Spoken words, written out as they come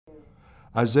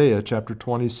Isaiah chapter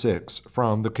 26,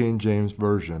 from the King James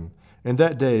Version. In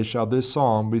that day shall this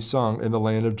song be sung in the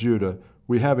land of Judah.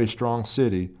 We have a strong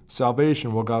city.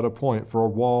 Salvation will God appoint for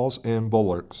walls and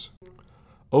bulwarks.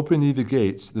 Open ye the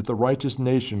gates, that the righteous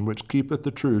nation which keepeth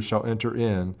the truth shall enter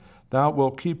in. Thou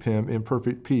wilt keep him in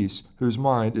perfect peace, whose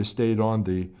mind is stayed on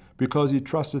thee. Because he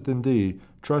trusteth in thee,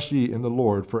 trust ye in the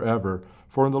Lord forever.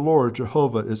 For in the Lord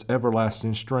Jehovah is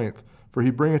everlasting strength. For he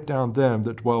bringeth down them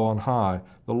that dwell on high.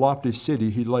 The lofty city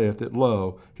he layeth it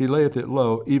low. He layeth it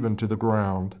low even to the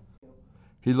ground.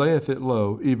 He layeth it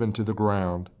low even to the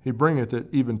ground. He bringeth it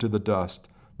even to the dust.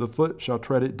 The foot shall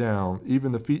tread it down,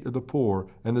 even the feet of the poor,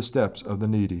 and the steps of the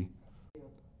needy.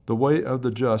 The way of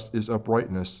the just is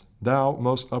uprightness. Thou,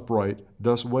 most upright,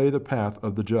 dost weigh the path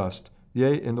of the just.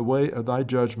 Yea, in the way of thy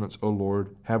judgments, O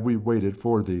Lord, have we waited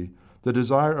for thee. The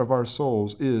desire of our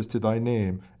souls is to thy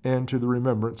name, and to the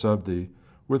remembrance of thee.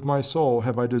 With my soul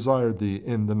have I desired thee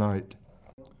in the night.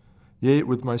 Yea,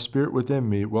 with my spirit within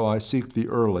me will I seek thee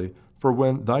early. For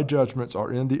when thy judgments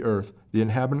are in the earth, the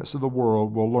inhabitants of the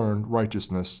world will learn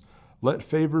righteousness. Let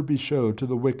favor be showed to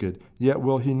the wicked, yet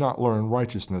will he not learn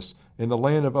righteousness. In the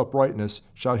land of uprightness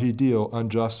shall he deal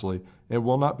unjustly, and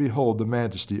will not behold the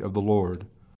majesty of the Lord.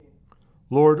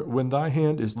 Lord, when thy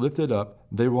hand is lifted up,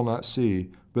 they will not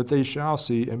see, but they shall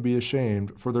see and be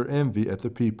ashamed for their envy at the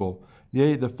people.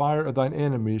 Yea, the fire of thine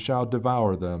enemy shall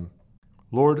devour them.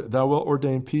 Lord, thou wilt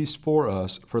ordain peace for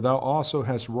us, for thou also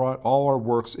hast wrought all our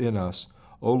works in us.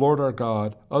 O Lord our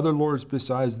God, other lords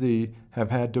besides thee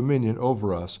have had dominion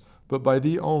over us, but by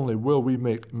thee only will we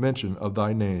make mention of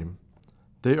thy name.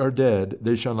 They are dead,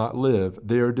 they shall not live.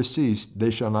 They are deceased,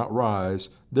 they shall not rise.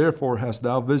 Therefore hast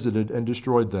thou visited and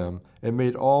destroyed them, and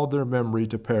made all their memory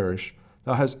to perish.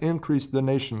 Thou hast increased the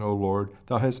nation, O Lord.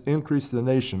 Thou hast increased the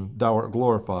nation, thou art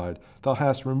glorified. Thou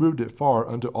hast removed it far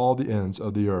unto all the ends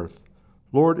of the earth.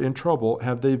 Lord, in trouble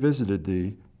have they visited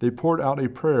thee. They poured out a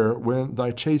prayer when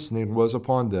thy chastening was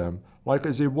upon them. Like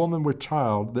as a woman with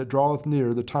child that draweth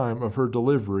near the time of her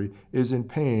delivery is in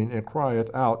pain and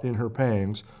crieth out in her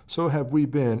pangs, so have we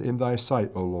been in thy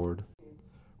sight, O Lord.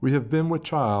 We have been with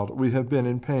child, we have been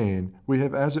in pain, we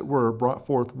have as it were brought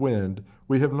forth wind,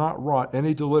 we have not wrought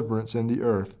any deliverance in the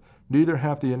earth, neither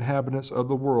have the inhabitants of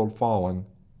the world fallen.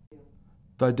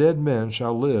 Thy dead men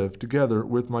shall live, together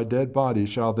with my dead body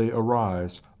shall they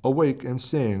arise. Awake and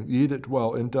sing, ye that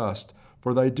dwell in dust,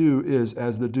 for thy dew is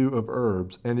as the dew of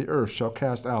herbs, and the earth shall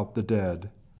cast out the dead.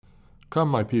 Come,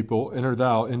 my people, enter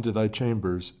thou into thy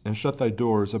chambers, and shut thy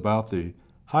doors about thee.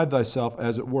 Hide thyself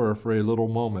as it were for a little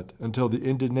moment, until the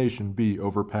indignation be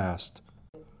overpast.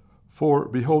 For,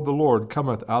 behold, the Lord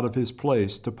cometh out of his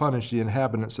place to punish the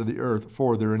inhabitants of the earth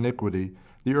for their iniquity.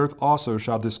 The earth also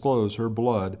shall disclose her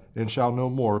blood, and shall no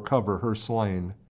more cover her slain.